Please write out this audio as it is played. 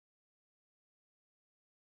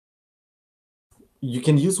you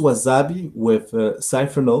can use Wasabi with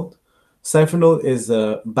Cyphernode. Cyphernode is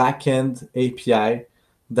a backend API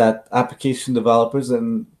that application developers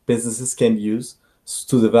and businesses can use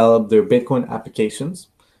to develop their Bitcoin applications.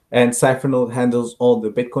 And Cyphernode handles all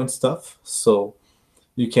the Bitcoin stuff. So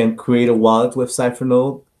you can create a wallet with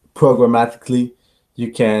Cyphernode programmatically.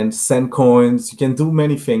 You can send coins. You can do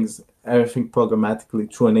many things, everything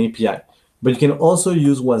programmatically through an API. But you can also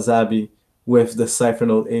use Wasabi with the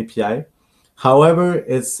Cyphernode API. However,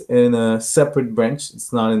 it's in a separate branch.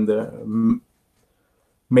 It's not in the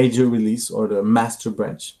major release or the master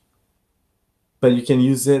branch. But you can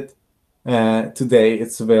use it today.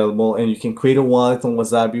 It's available, and you can create a wallet on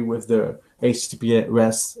Wasabi with the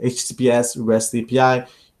HTTPS REST API.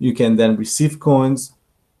 You can then receive coins,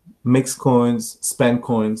 mix coins, spend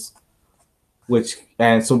coins,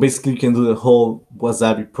 and so basically you can do the whole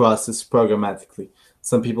Wasabi process programmatically.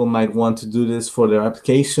 Some people might want to do this for their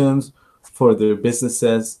applications, for their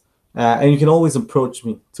businesses, and you can always approach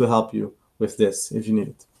me to help you with this if you need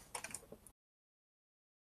it.